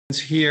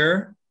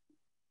Here.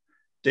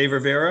 Dave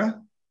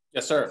Rivera?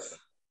 Yes, sir.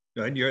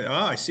 Good.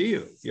 I see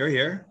you. You're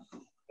here.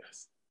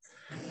 Yes.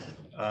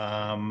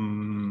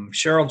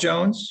 Cheryl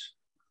Jones?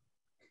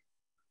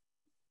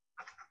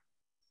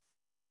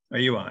 Are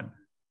you on?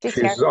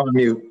 She's on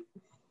mute.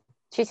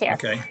 She's here.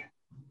 Okay.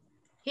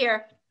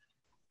 Here.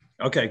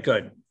 Okay,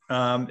 good.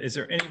 Is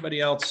there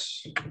anybody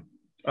else?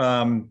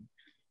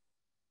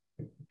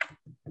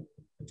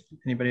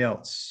 Anybody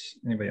else?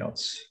 Anybody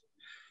else?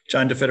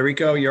 John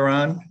DeFederico, you're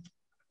on.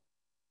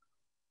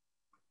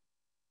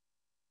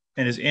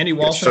 And is Andy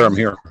Walsh? Yes, sir, I'm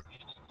here.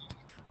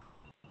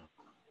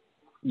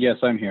 Yes,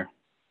 I'm here.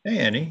 Hey,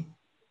 Andy.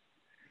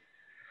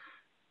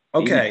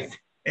 Okay.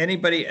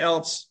 Anybody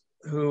else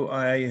who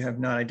I have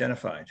not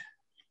identified?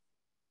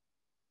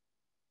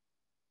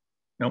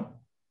 Nope.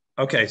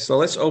 Okay, so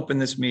let's open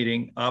this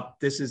meeting up.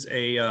 This is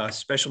a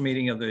special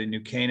meeting of the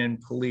New Canaan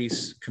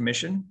Police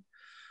Commission.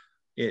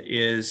 It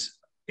is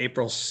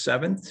April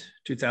 7th,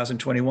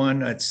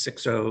 2021 at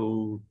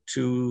 6:02,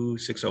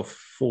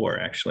 6:04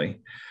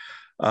 actually.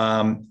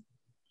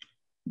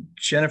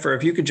 Jennifer,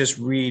 if you could just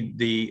read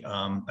the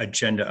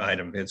agenda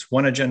item. It's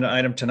one agenda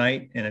item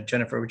tonight. And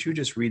Jennifer, would you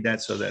just read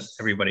that so that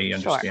everybody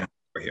understands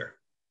we're here?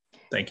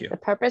 Thank you. The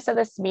purpose of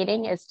this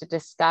meeting is to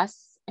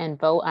discuss and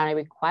vote on a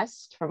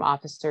request from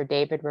Officer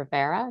David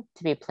Rivera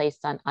to be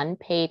placed on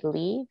unpaid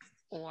leave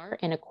or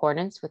in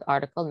accordance with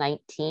Article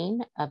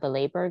 19 of the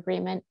labor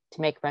agreement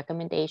to make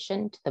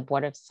recommendation to the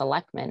Board of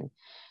Selectmen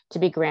to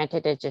be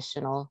granted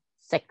additional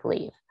sick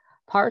leave.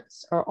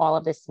 Parts or all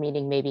of this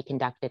meeting may be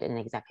conducted in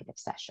executive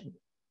session.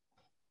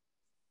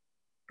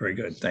 Very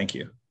good, thank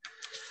you.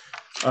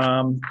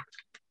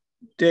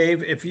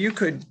 Dave, if you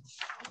could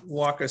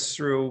walk us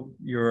through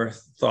your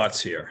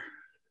thoughts here.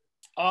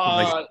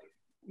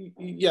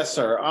 Yes,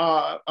 sir.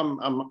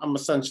 I'm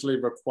essentially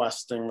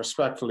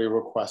respectfully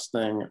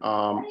requesting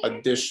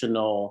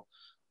additional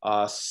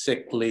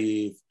sick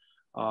leave,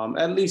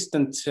 at least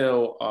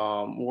until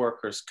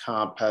workers'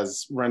 comp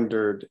has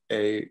rendered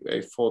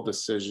a full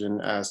decision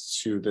as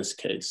to this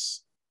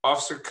case.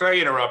 Officer, could I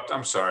interrupt?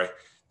 I'm sorry.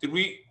 Are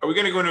we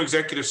going to go into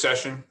executive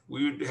session?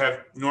 We would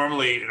have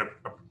normally in a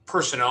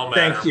personnel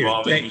matter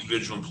involving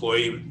individual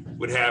employee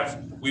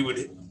we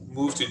would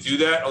move to do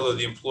that, although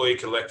the employee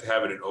could elect to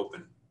have it in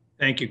open.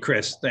 Thank you,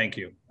 Chris. Thank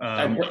you.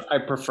 I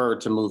prefer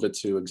to move it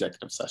to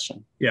executive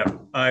session. Yeah,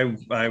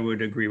 I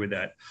would agree with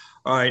that.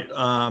 All right.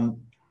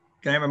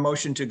 Can I have a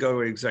motion to go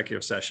to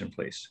executive session,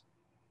 please?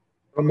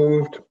 So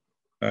moved.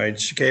 All right,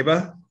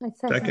 Shakeba,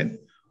 second.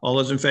 All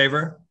those in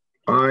favor?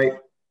 Aye.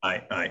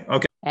 Aye, aye.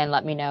 Okay. And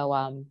let me know.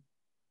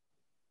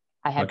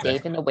 I have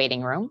Dave in the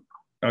waiting room.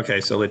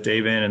 Okay, so let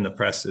Dave in, and the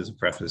press is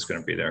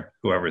going to be there.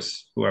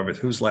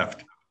 Who's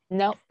left?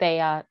 No,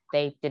 they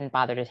didn't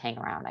bother to hang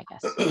around, I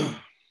guess.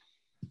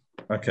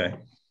 Okay.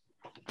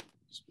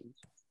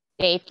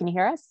 Dave, can you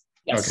hear us?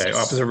 Yes. Okay,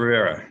 Officer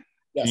Rivera,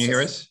 yes, can you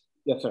hear us?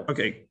 Yes, sir.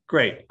 Okay,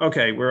 great.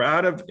 Okay, we're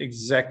out of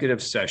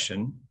executive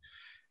session,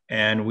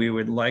 and we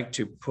would like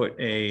to put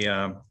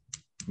a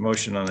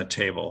motion on the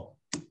table.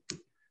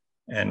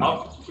 And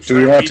do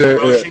we want to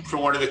motion for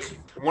one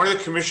of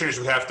the commissioners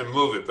would have to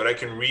move it, but I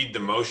can read the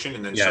motion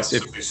and then yes,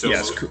 Chris,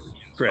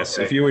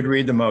 okay. If you would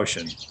read the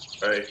motion.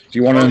 All right. Do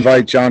you want to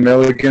invite John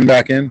Milligan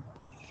back in?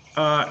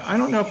 I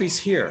don't know if he's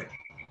here.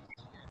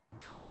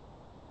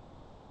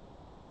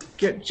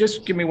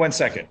 Just give me 1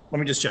 second. Let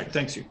me just check.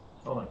 Thanks you.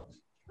 Hold on.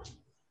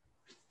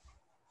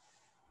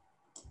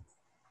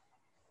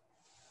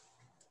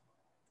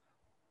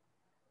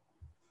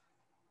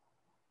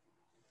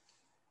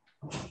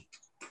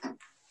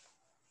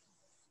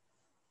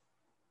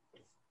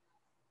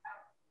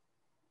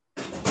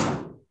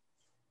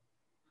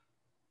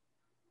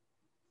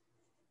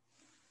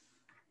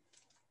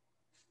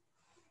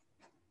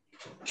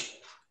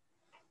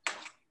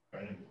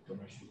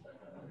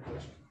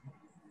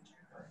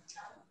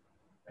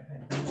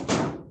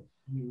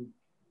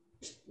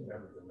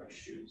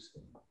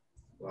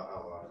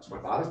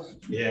 Orthotics?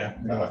 Yeah,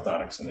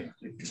 orthotics, and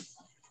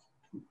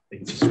they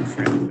just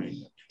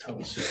me.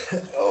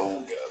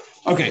 Oh,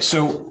 God. Okay,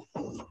 so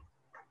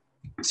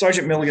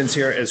Sergeant Milligan's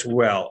here as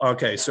well.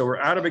 Okay, so we're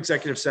out of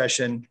executive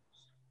session.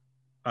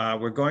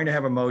 We're going to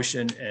have a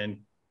motion, and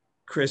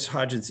Chris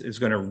Hodgins is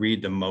going to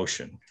read the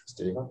motion.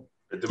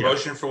 The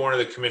motion for one of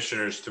the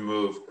commissioners to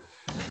move.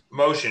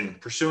 Motion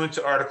pursuant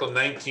to Article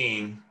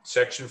 19,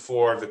 Section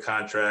 4 of the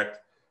contract,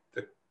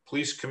 the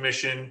Police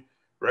Commission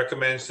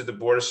recommends to the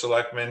Board of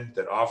Selectmen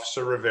that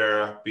Officer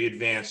Rivera be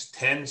advanced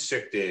 10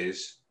 sick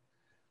days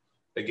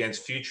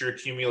against future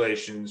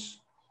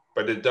accumulations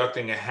by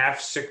deducting a half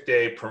sick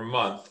day per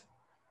month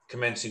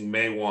commencing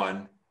May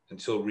 1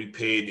 until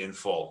repaid in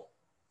full.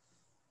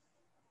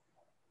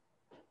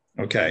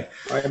 Okay.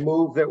 I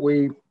move that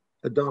we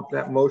adopt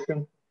that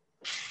motion.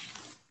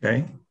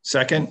 Okay.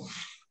 Second?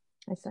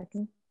 I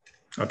second.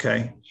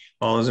 Okay.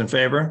 All those in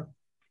favor?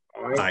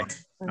 Aye.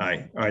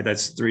 Aye. All right.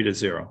 That's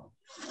 3-0.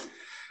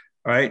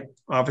 All right.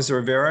 Officer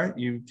Rivera,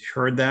 you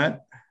heard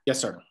that? Yes,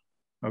 sir.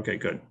 Okay,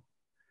 good.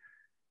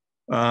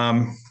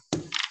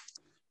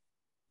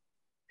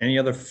 Any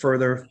other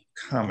further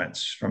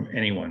comments from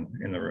anyone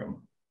in the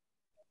room?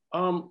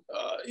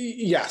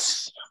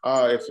 Yes,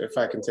 if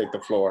I can take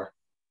the floor.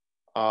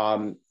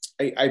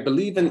 I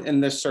believe in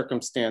this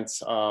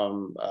circumstance,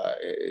 I've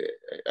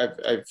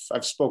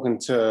spoken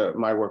to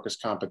my workers'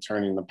 comp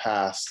attorney in the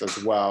past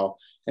as well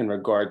in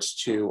regards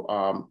to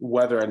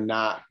whether or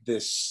not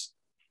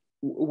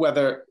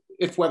whether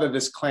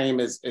this claim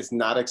is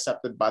not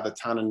accepted by the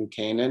town of New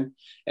Canaan,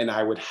 and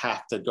I would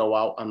have to go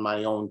out on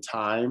my own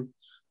time.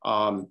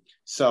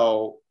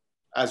 So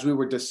as we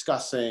were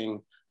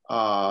discussing,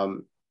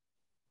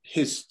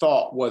 his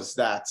thought was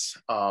that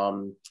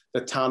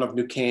the town of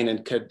New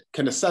Canaan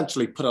can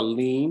essentially put a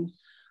lien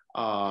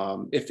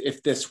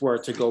if this were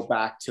to go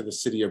back to the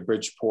city of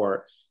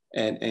Bridgeport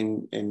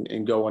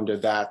and go under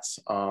that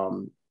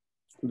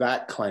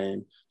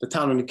claim. The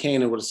town of New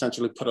Canaan would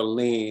essentially put a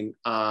lien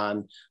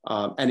on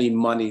any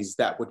monies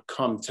that would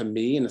come to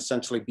me and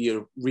essentially be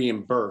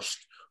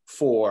reimbursed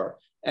for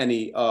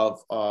any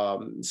of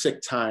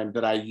sick time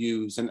that I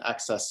use in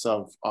excess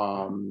of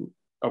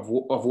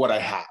what I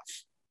have.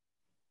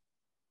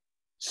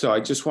 So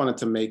I just wanted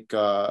to make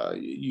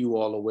you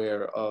all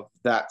aware of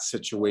that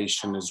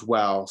situation as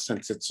well,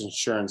 since it's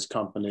insurance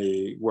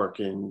company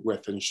working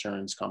with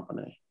insurance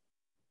company.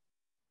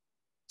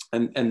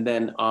 And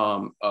then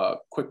a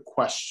quick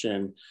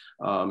question,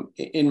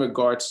 in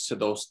regards to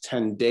those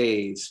 10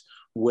 days,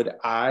 would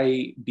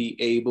I be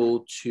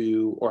able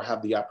to, or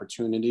have the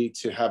opportunity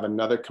to have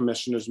another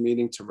commissioners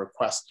meeting to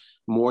request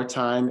more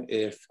time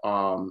if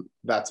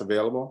that's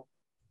available?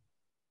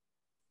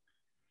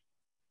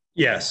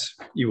 Yes,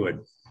 you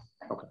would.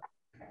 Okay.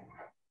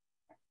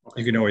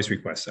 You can always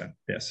request that.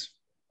 Yes.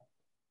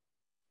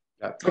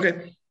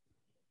 Okay.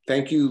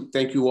 Thank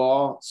you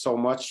all so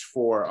much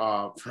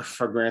for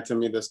granting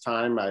me this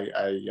time. I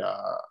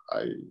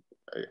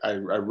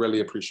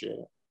really appreciate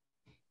it.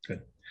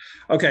 Good.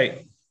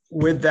 Okay.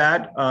 With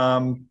that,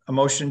 a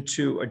motion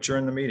to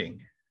adjourn the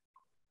meeting.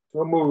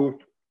 So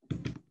moved.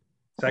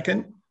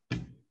 Second.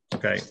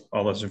 Okay.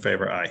 All those in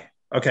favor, aye.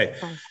 Okay.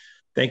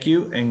 Thank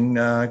you and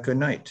good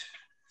night.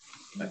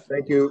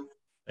 Thank you.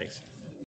 Thanks.